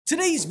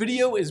Today's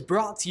video is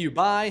brought to you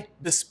by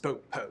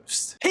Bespoke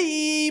Post.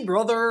 Hey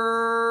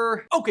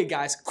brother! Okay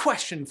guys,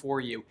 question for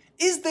you.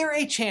 Is there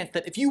a chance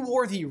that if you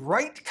wore the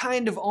right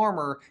kind of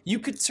armor, you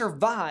could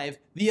survive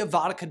the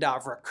Avada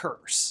Kedavra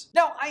curse?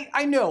 Now,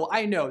 I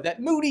know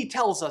that Moody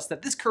tells us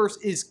that this curse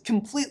is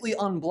completely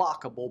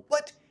unblockable,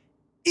 but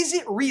is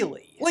it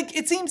really? Like,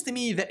 it seems to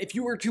me that if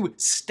you were to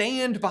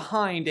stand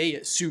behind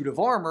a suit of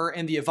armor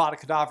and the Avada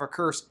Kedavra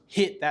curse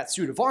hit that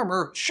suit of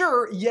armor,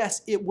 sure,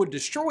 yes, it would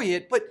destroy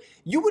it, but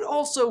you would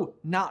also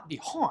not be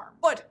harmed.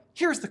 But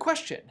here's the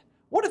question.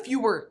 What if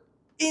you were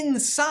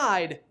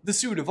inside the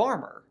suit of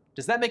armor?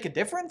 Does that make a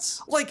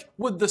difference? Like,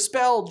 would the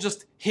spell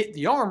just hit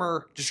the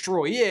armor,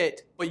 destroy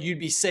it, but you'd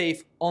be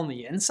safe on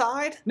the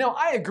inside? Now,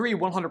 I agree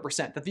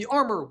 100% that the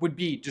armor would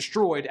be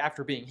destroyed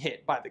after being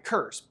hit by the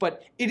curse,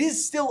 but it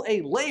is still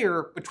a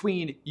layer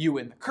between you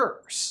and the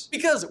curse.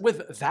 Because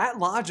with that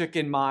logic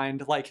in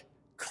mind, like,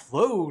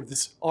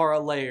 clothes are a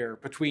layer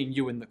between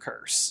you and the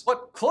curse.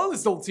 But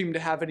clothes don't seem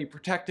to have any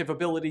protective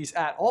abilities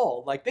at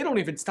all. Like, they don't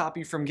even stop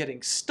you from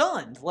getting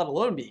stunned, let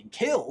alone being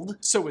killed.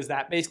 So is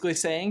that basically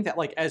saying that,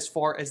 like, as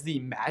far as the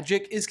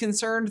magic is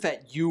concerned,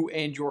 that you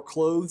and your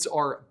clothes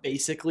are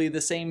basically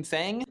the same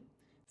thing?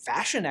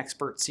 Fashion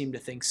experts seem to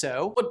think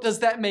so. But does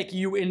that make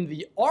you in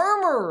the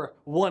armor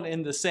one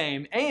and the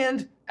same?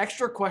 And,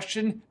 extra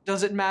question,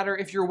 does it matter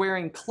if you're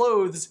wearing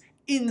clothes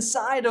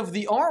inside of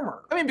the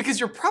armor? I mean, because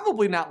you're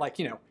probably not, like,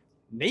 you know,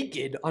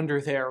 naked under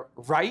there,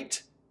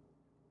 right?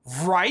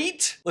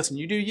 Right? Listen,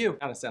 you do you.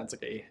 Kinda sounds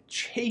like a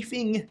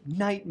chafing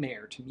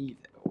nightmare to me,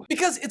 though.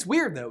 Because it's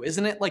weird, though,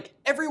 isn't it? Like,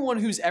 everyone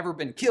who's ever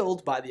been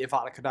killed by the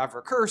Avada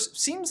Kedavra curse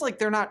seems like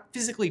they're not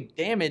physically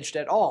damaged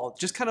at all,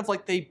 just kind of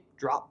like they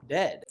drop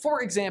dead.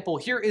 For example,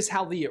 here is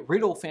how the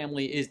Riddle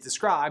family is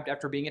described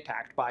after being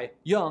attacked by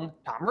young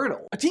Tom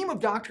Riddle. A team of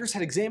doctors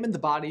had examined the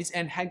bodies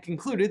and had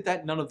concluded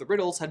that none of the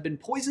Riddles had been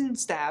poisoned,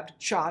 stabbed,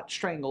 shot,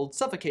 strangled,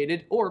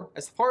 suffocated, or,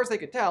 as far as they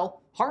could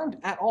tell, harmed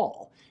at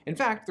all. In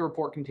fact, the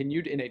report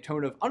continued in a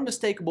tone of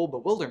unmistakable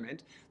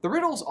bewilderment. The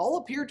Riddles all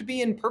appeared to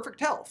be in perfect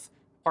health,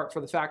 apart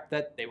from the fact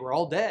that they were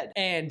all dead.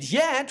 And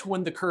yet,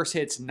 when the curse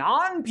hits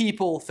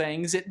non-people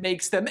things, it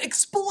makes them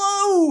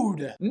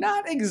explode!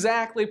 Not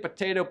exactly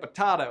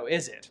potato-potato,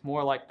 is it?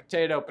 More like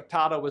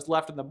potato-potato was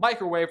left in the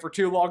microwave for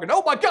too long and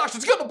oh my gosh,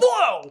 it's gonna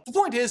blow! The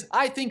point is,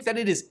 I think that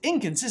it is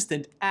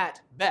inconsistent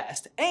at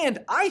best,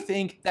 and I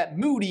think that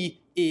Moody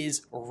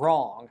is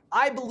wrong.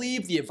 I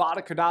believe the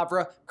Avada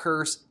Kedavra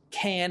curse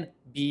can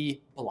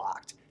be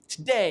blocked.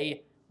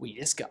 Today, we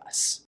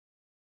discuss.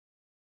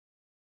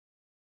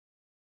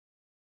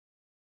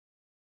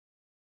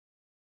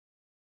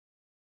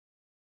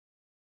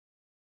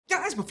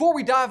 Guys, before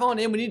we dive on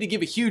in, we need to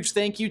give a huge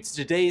thank you to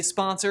today's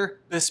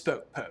sponsor,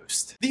 Bespoke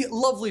Post. The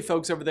lovely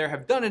folks over there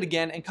have done it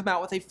again and come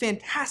out with a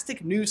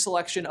fantastic new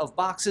selection of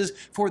boxes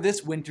for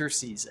this winter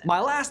season.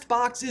 My last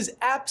box is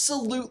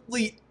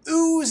absolutely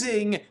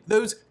oozing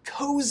those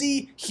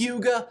cozy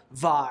Hyuga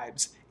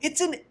vibes. It's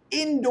an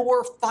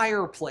indoor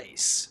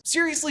fireplace.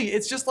 Seriously,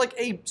 it's just like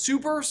a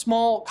super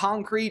small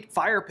concrete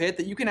fire pit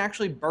that you can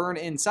actually burn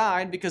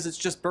inside because it's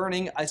just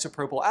burning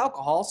isopropyl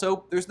alcohol,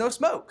 so there's no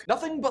smoke.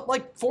 Nothing but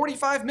like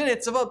 45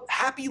 minutes of a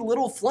happy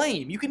little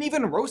flame. You can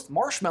even roast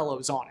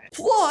marshmallows on it.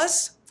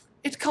 Plus,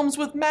 it comes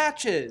with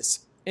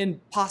matches. And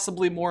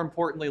possibly more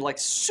importantly, like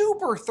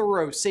super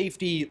thorough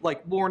safety,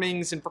 like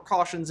warnings and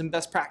precautions and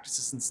best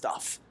practices and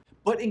stuff.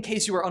 But in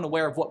case you are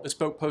unaware of what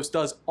Bespoke Post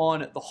does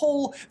on the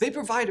whole, they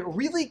provide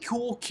really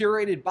cool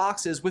curated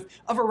boxes with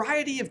a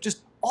variety of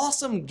just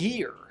awesome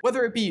gear.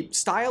 Whether it be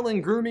style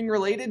and grooming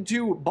related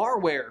to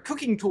barware,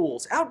 cooking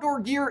tools, outdoor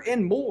gear,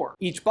 and more.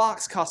 Each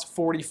box costs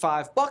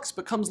 $45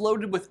 but comes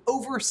loaded with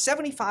over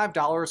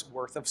 $75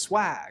 worth of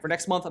swag. For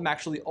next month, I'm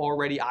actually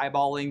already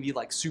eyeballing the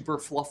like super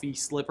fluffy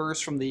slippers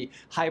from the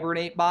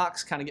Hibernate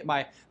box, kind of get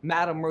my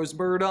Madame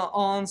Roseberta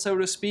on, so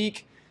to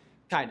speak.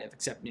 Kind of,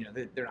 except, you know,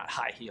 they're not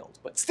high-heeled,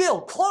 but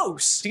still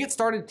close! To get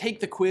started,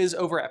 take the quiz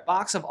over at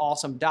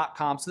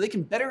boxofawesome.com so they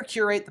can better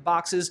curate the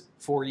boxes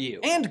for you.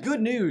 And good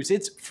news,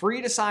 it's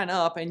free to sign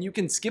up and you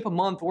can skip a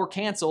month or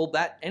cancel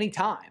at any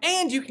time.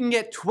 And you can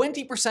get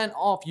 20%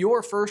 off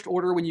your first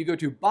order when you go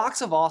to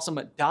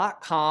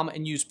boxofawesome.com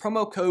and use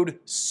promo code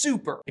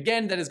SUPER.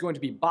 Again, that is going to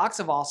be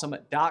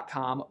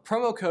boxofawesome.com,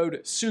 promo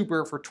code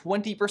SUPER for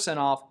 20%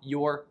 off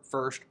your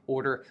first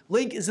order.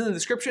 Link is in the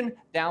description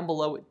down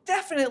below.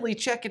 Definitely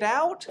check it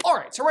out. All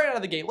right, so right out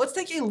of the gate, let's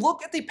take a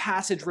look at the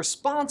passage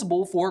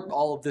responsible for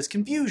all of this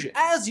confusion.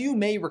 As you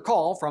may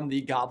recall from the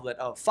Goblet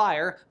of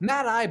Fire,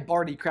 Mad-Eye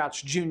Barty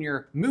Crouch Jr.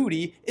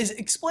 Moody is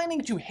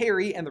explaining to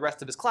Harry and the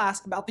rest of his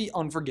class about the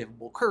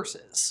unforgivable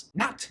curses.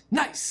 Not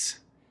nice,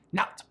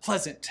 not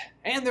pleasant,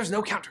 and there's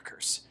no counter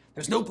curse.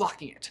 There's no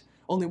blocking it.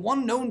 Only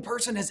one known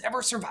person has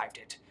ever survived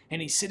it,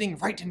 and he's sitting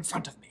right in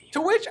front of me.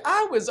 To which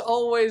I was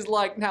always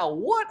like, now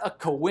what a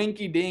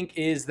coinky-dink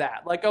is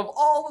that? Like, of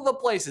all of the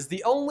places,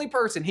 the only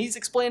person he's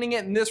explaining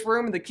it in this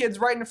room and the kids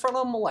right in front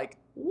of him, like,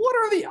 what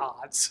are the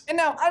odds? And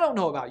now, I don't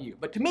know about you,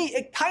 but to me,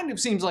 it kind of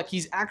seems like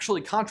he's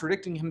actually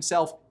contradicting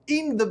himself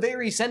in the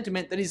very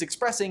sentiment that he's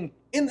expressing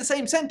in the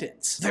same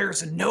sentence.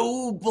 There's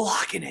no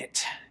blocking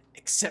it,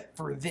 except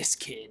for this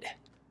kid,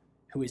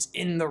 who is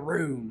in the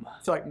room.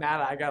 I feel like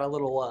I got a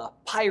little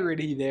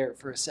piratey there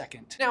for a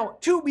second. Now,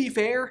 to be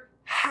fair,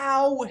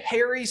 how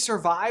Harry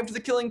survived the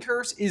killing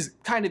curse is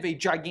kind of a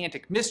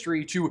gigantic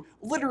mystery to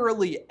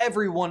literally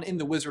everyone in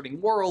the wizarding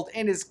world,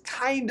 and is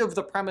kind of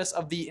the premise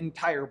of the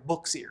entire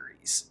book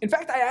series. In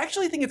fact, I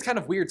actually think it's kind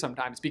of weird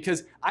sometimes,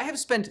 because I have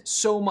spent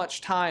so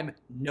much time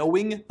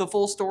knowing the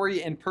full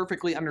story and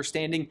perfectly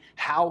understanding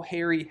how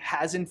Harry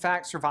has in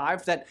fact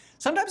survived that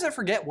sometimes I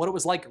forget what it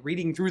was like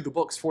reading through the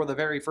books for the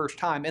very first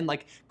time and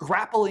like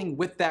grappling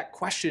with that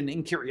question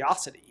in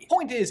curiosity.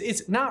 Point is,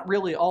 it's not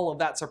really all of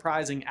that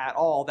surprising at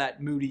all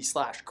that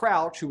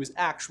Moody/Crouch, who is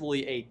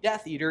actually a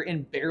Death Eater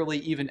and barely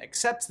even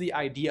accepts the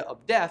idea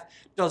of death,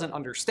 doesn't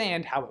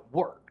understand how it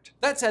worked.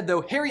 That said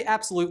though, Harry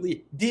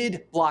absolutely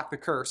did block the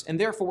curse, and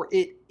therefore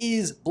it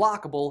is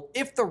blockable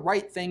if the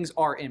right things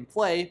are in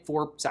play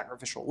for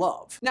sacrificial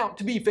love. Now,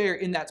 to be fair,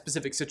 in that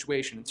specific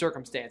situation and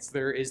circumstance,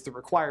 there is the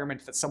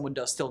requirement that someone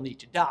does still need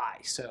to die,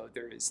 so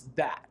there is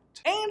that.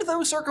 And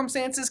those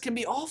circumstances can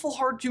be awful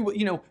hard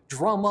to,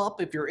 drum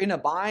up if you're in a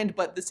bind,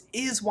 but this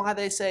is why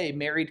they say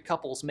married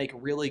couples make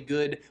really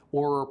good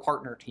horror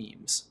partner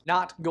teams.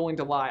 Not going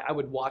to lie, I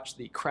would watch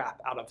the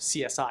crap out of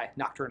CSI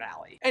Nocturne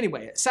Alley.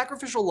 Anyway,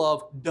 sacrificial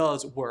love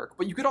does work,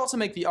 but you could also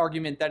make the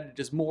argument that it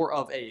is more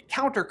of a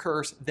counter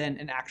curse than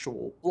an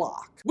actual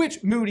block,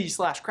 which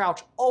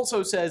Moody/Crouch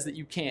also says that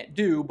you can't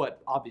do,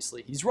 but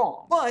obviously he's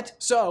wrong. But,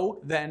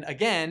 so, then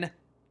again,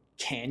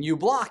 can you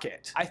block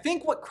it? I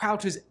think what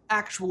Crouch is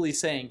actually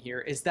saying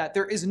here is that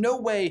there is no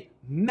way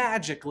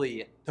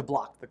magically to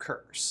block the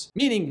curse.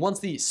 Meaning, once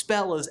the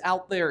spell is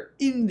out there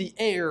in the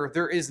air,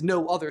 there is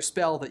no other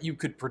spell that you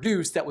could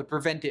produce that would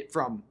prevent it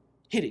from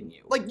hitting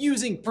you. Like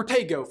using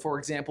Protego, for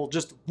example,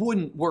 just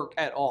wouldn't work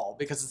at all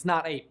because it's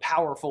not a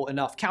powerful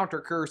enough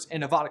counter curse,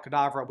 and Avada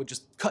Kedavra would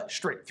just cut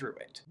straight through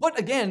it. But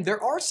again, there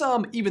are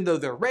some, even though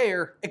they're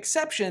rare,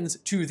 exceptions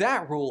to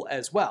that rule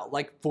as well,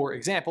 like for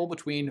example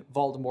between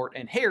Voldemort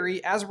and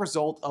Harry as a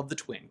result of the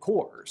twin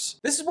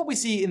cores. This is what we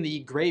see in the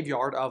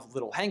graveyard of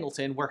Little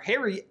Hangleton, where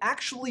Harry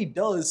actually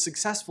does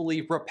successfully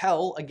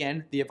repel,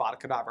 again, the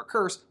Avada Kedavra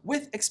curse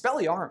with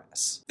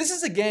Expelliarmus. This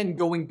is again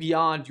going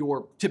beyond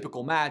your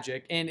typical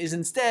magic and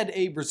is instead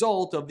a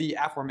result of the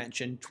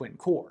aforementioned twin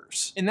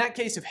cores. In that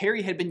case, if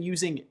Harry had been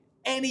using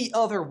any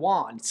other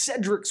wand,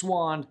 Cedric's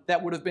wand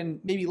that would have been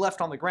maybe left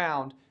on the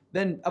ground,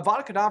 then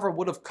Avada Kedavra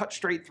would have cut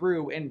straight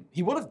through and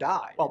he would have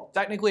died. Well,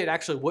 technically it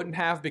actually wouldn't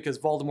have, because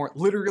Voldemort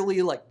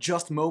literally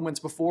just moments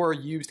before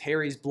used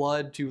Harry's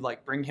blood to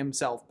bring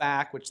himself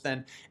back, which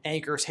then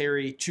anchors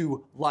Harry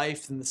to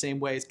life in the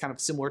same way. It's kind of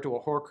similar to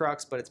a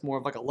Horcrux, but it's more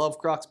of like a love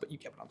crux, but you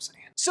get what I'm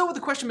saying. So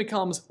the question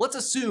becomes, let's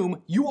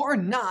assume you are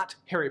not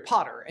Harry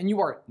Potter and you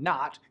are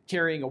not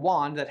carrying a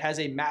wand that has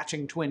a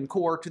matching twin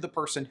core to the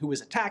person who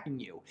is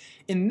attacking you.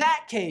 In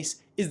that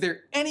case, is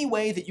there any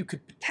way that you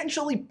could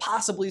potentially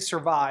possibly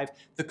survive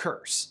the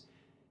curse?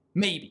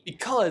 Maybe,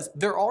 because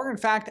there are in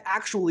fact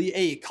actually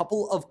a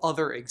couple of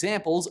other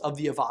examples of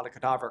the Avada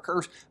Kedavra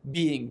curse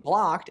being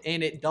blocked,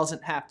 and it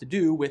doesn't have to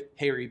do with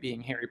Harry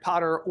being Harry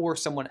Potter or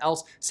someone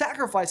else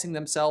sacrificing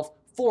themselves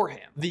for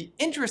him. The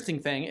interesting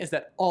thing is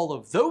that all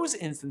of those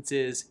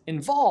instances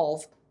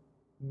involve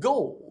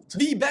gold.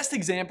 The best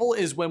example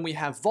is when we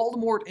have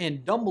Voldemort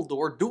and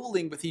Dumbledore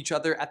dueling with each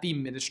other at the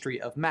Ministry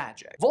of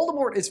Magic.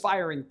 Voldemort is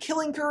firing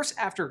killing curse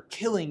after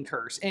killing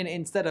curse, and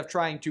instead of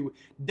trying to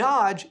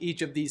dodge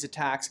each of these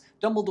attacks,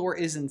 Dumbledore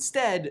is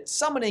instead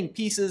summoning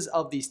pieces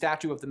of the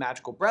Statue of the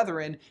Magical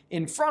Brethren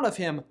in front of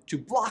him to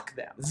block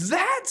them.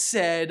 That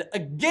said,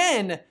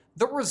 again,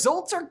 the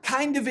results are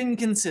kind of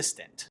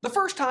inconsistent. The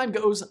first time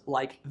goes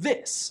like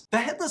this. The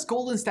headless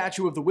golden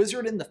statue of the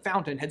wizard in the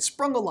fountain had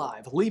sprung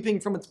alive, leaping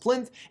from its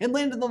plinth, and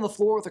landed on the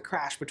floor with a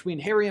crash between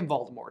Harry and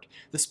Voldemort.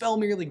 The spell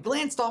merely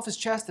glanced off his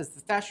chest as the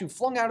statue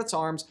flung out its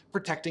arms,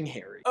 protecting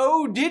Harry.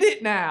 Oh, did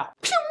it now?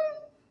 Pew!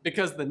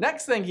 Because the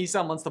next thing he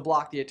summons to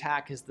block the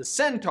attack is the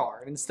centaur,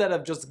 and instead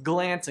of just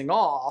glancing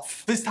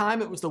off, this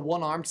time it was the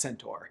one-armed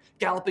centaur,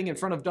 galloping in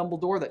front of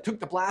Dumbledore that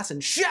took the blast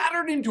and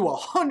shattered into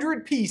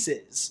 100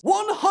 pieces.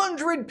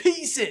 100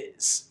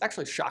 pieces!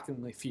 Actually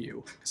shockingly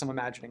few, because I'm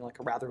imagining a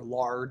rather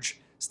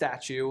large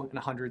statue, and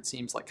 100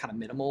 seems kind of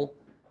minimal,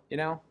 you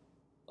know?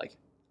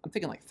 I'm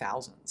thinking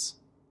thousands,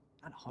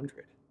 not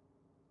 100.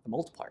 The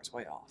multipier's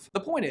way off. The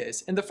point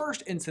is, in the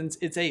first instance,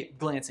 it's a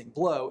glancing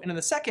blow, and in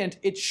the second,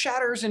 it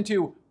shatters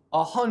into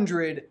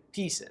 100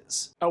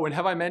 pieces. Oh, and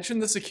have I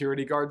mentioned the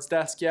security guard's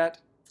desk yet?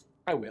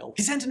 I will.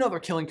 He sent another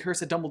killing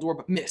curse at Dumbledore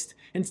but missed,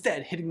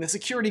 instead hitting the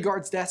security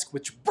guard's desk,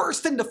 which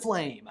burst into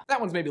flame.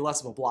 That one's maybe less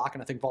of a block,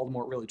 and I think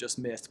Voldemort really just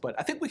missed, but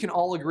I think we can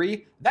all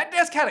agree that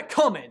desk had it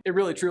coming. It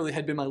really truly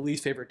had been my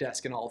least favorite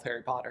desk in all of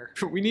Harry Potter.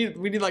 We need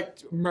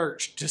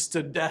merch, just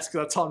a desk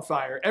that's on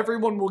fire.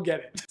 Everyone will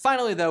get it.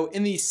 Finally though,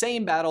 in the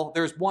same battle,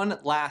 there's one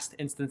last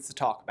instance to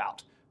talk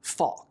about.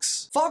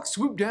 Fawkes. Fawkes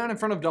swooped down in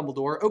front of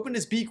Dumbledore, opened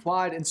his beak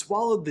wide, and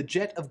swallowed the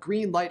jet of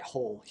green light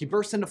whole. He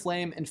burst into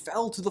flame and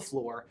fell to the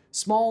floor,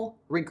 small,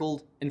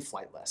 wrinkled, and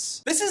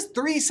flightless. This is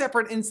 3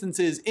 separate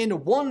instances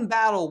in one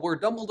battle where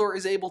Dumbledore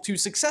is able to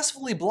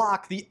successfully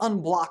block the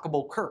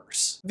unblockable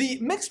curse. The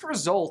mixed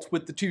result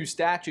with the 2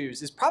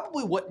 statues is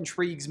probably what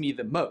intrigues me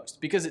the most,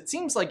 because it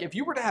seems like if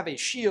you were to have a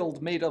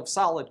shield made of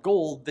solid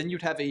gold, then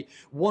you'd have a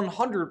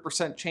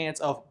 100% chance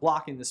of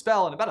blocking the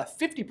spell and about a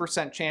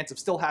 50% chance of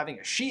still having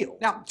a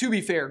shield. Now, to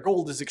be fair,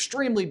 gold is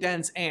extremely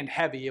dense and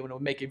heavy, and it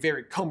would make a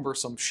very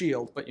cumbersome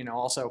shield, but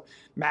also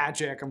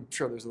magic, I'm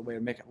sure there's a way to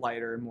make it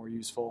lighter and more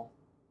useful.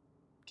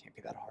 Can't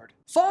be that hard.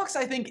 Fawkes,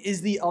 I think,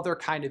 is the other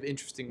kind of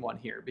interesting one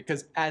here,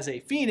 because as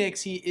a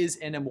phoenix, he is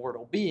an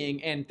immortal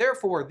being, and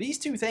therefore these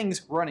 2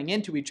 things running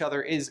into each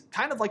other is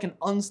kind of like an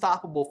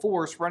unstoppable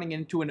force running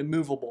into an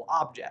immovable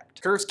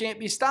object. Curse can't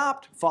be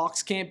stopped,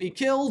 Fawkes can't be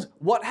killed.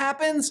 What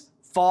happens?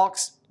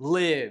 Fawkes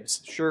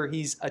lives. Sure,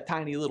 he's a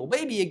tiny little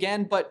baby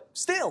again, but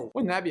still.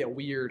 Wouldn't that be a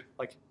weird,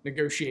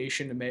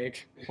 negotiation to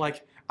make?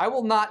 I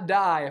will not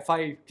die if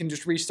I can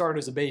just restart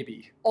as a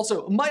baby.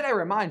 Also, might I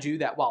remind you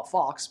that while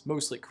Fawkes,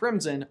 mostly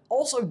crimson,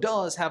 also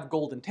does have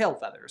golden tail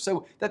feathers,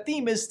 so that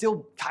theme is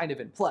still kind of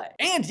in play.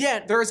 And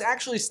yet, there is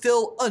actually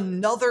still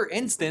another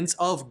instance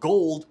of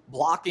gold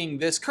blocking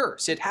this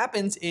curse. It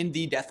happens in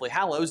the Deathly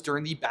Hallows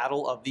during the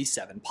Battle of the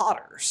 7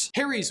 Potters.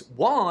 Harry's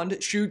wand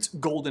shoots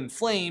golden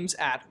flames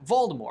at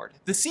Voldemort.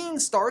 The scene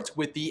starts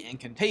with the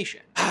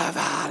incantation,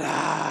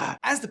 Avada!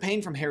 As the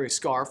pain from Harry's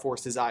scar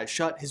forced his eyes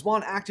shut, his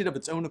wand acted of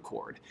its own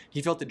accord.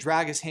 He felt it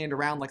drag his hand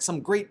around like some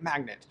great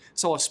magnet,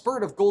 saw a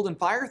spurt of golden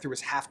fire through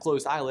his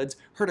half-closed eyelids,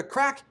 heard a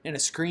crack, and a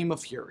scream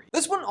of fury.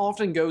 This one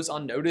often goes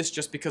unnoticed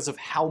just because of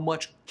how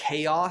much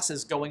chaos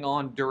is going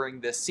on during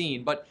this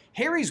scene, but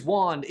Harry's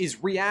wand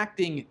is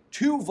reacting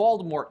to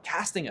Voldemort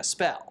casting a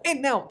spell.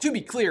 And now, to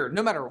be clear,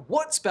 no matter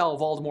what spell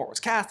Voldemort was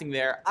casting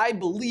there, I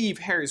believe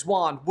Harry's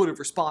wand would have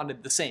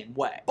responded the same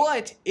way.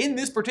 But in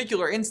this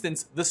particular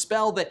instance, the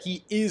spell that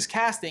he is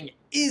casting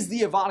is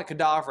the Avada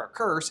Kedavra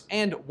curse,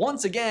 and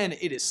once again,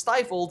 it is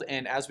stifled,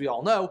 and as we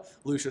all know,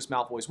 Lucius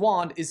Malfoy's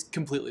wand is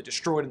completely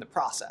destroyed in the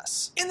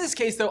process. In this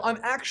case, though, I'm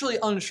actually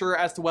unsure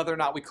as to whether or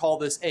not we call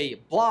this a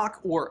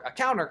block or a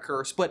counter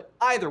curse, but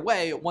either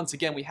way, once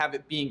again, we have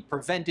it being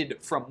prevented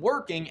from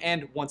working,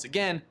 and once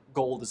again,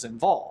 gold is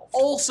involved.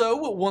 Also,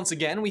 once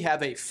again, we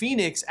have a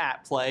phoenix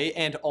at play,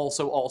 and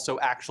also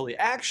actually,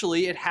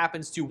 it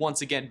happens to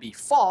once again be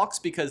Fawkes,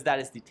 because that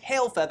is the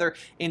tail feather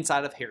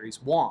inside of Harry's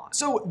wand.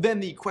 So then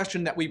the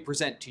question that we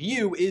present to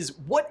you is,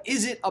 what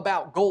is it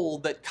about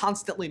gold that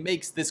constantly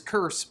makes this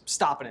curse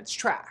stop in its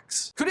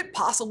tracks? Could it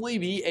possibly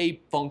be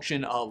a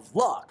function of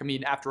luck? I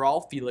mean, after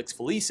all, Felix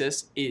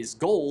Felicis is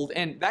gold,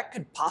 and that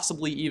could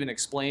possibly even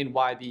explain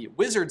why the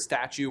wizard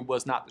statue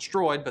was not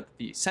destroyed, but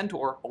the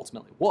centaur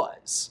ultimately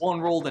was. One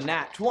rolled a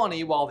nat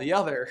 20, while the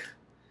other,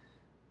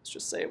 let's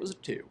just say it was a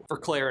 2. For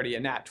clarity, a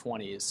nat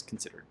 20 is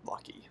considered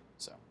lucky,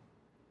 so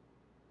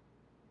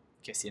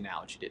in case the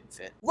analogy didn't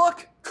fit.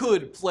 Luck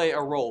could play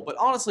a role, but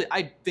honestly,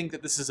 I think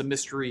that this is a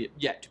mystery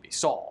yet to be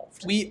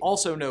solved. We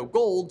also know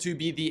gold to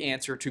be the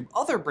answer to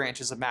other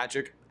branches of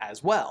magic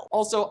as well.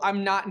 Also,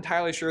 I'm not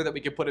entirely sure that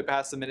we could put it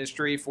past the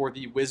Ministry for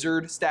the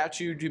wizard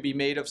statue to be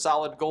made of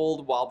solid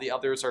gold, while the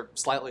others are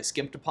slightly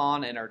skimped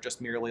upon and are just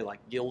merely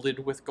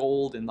gilded with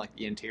gold, and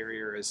the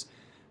interior is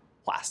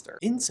plaster.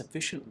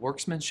 Insufficient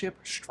workmanship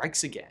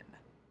strikes again.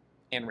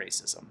 And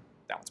racism.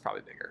 That one's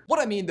probably bigger. What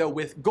I mean, though,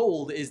 with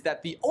gold is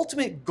that the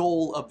ultimate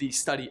goal of the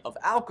study of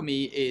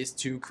alchemy is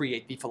to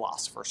create the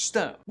Philosopher's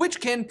Stone, which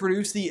can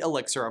produce the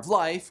elixir of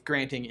life,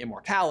 granting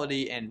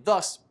immortality and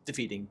thus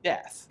defeating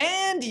death.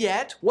 And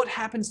yet, what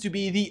happens to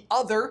be the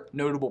other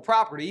notable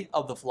property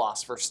of the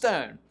Philosopher's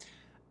Stone?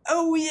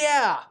 Oh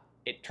yeah!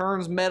 It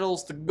turns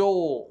metals to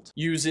gold.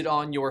 Use it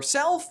on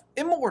yourself,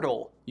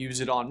 immortal. Use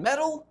it on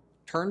metal,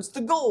 turns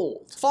to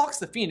gold. Fawkes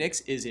the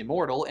Phoenix is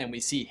immortal, and we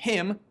see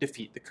him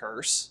defeat the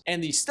curse.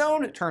 And the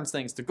stone turns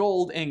things to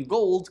gold, and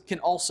gold can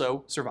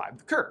also survive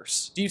the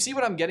curse. Do you see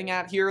what I'm getting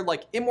at here?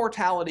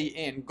 Immortality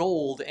and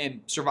gold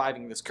and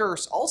surviving this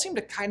curse all seem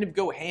to kind of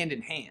go hand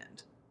in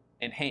hand.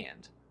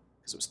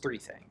 Because it was 3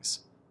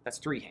 things. That's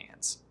 3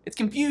 hands. It's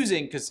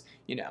confusing because,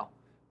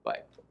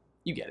 but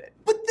you get it.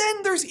 But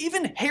then there's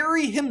even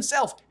Harry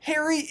himself.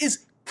 Harry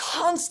is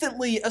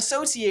constantly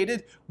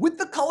associated with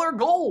the color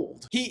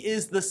gold. He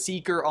is the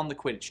seeker on the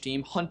Quidditch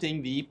team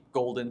hunting the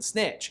golden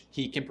snitch.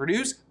 He can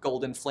produce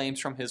golden flames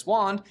from his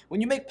wand. When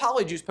you make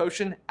Polyjuice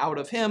Potion out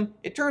of him,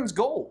 it turns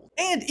gold.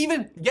 And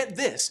even, get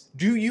this,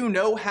 do you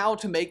know how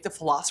to make the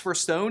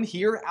Philosopher's Stone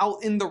here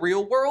out in the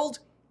real world?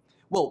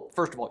 Well,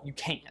 first of all, you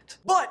can't.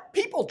 But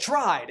people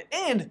tried,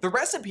 and the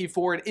recipe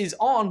for it is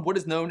on what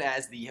is known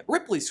as the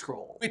Ripley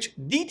Scroll, which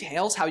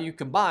details how you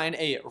combine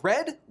a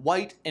red,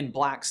 white, and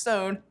black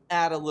stone,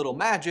 add a little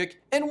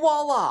magic, and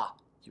voila!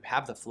 You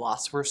have the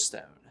Philosopher's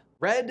Stone.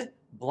 Red,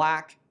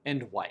 black,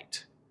 and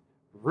white.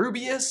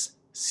 Rubeus,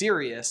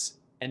 Sirius,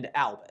 and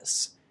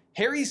Albus.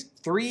 Harry's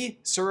 3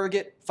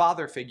 surrogate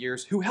father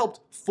figures who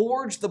helped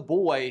forge the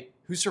boy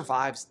who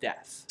survives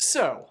death.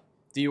 So,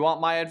 do you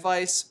want my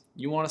advice?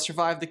 You want to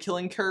survive the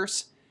killing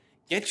curse?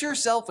 Get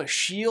yourself a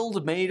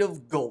shield made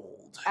of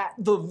gold. gold. At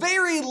the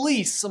very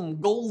least,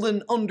 some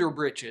golden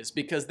underbritches,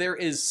 because there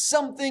is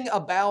something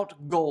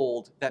about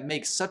gold that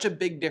makes such a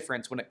big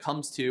difference when it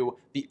comes to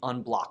the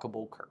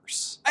unblockable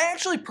curse. I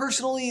actually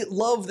personally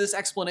love this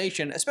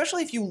explanation,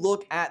 especially if you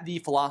look at the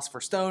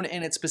Philosopher's Stone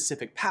and its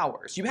specific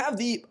powers. You have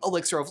the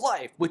Elixir of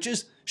Life, which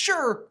is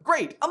sure,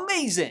 great,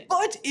 amazing.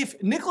 But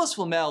if Nicholas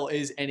Flamel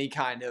is any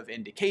kind of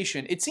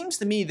indication, it seems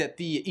to me that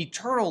the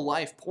eternal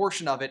life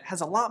portion of it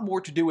has a lot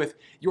more to do with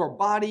your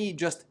body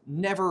just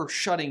never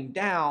shutting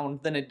down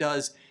than it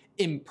does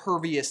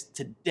impervious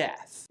to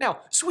death. Now,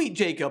 Sweet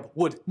Jacob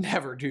would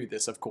never do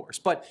this, of course,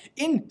 but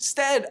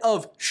instead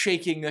of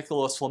shaking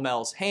Nicholas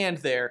Flamel's hand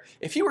there,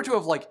 if he were to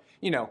have, like,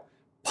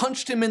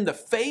 punched him in the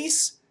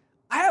face,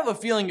 I have a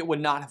feeling it would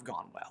not have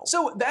gone well.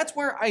 So that's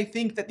where I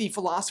think that the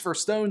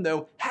Philosopher's Stone,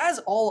 though, has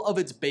all of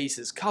its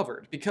bases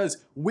covered,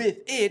 because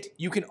with it,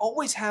 you can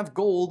always have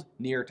gold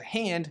near to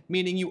hand,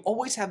 meaning you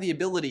always have the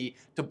ability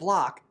to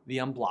block the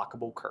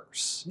unblockable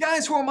curse.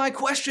 Guys, for my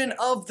question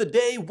of the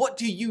day, what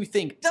do you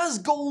think? Does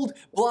gold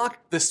block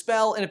the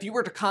spell? And if you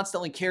were to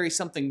constantly carry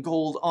something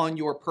gold on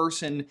your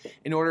person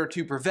in order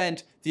to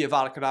prevent the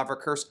Avada Kedavra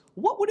curse,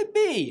 what would it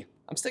be?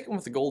 I'm sticking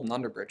with the golden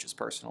underbritches,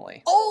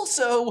 personally.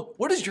 Also,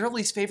 what is your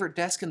least favorite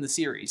desk in the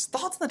series?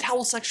 Thoughts in the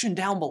towel section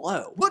down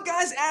below. But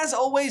guys, as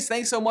always,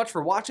 thanks so much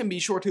for watching. Be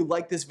sure to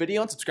like this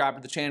video and subscribe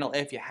to the channel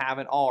if you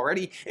haven't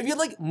already. If you'd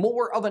like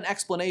more of an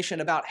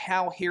explanation about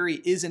how Harry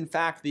is in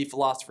fact the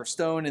Philosopher's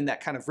Stone and that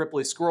kind of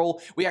Ripley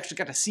scroll, we actually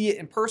got to see it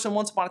in person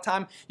once upon a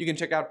time, you can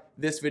check out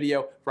this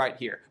video right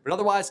here. But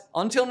otherwise,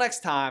 until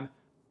next time,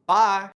 bye.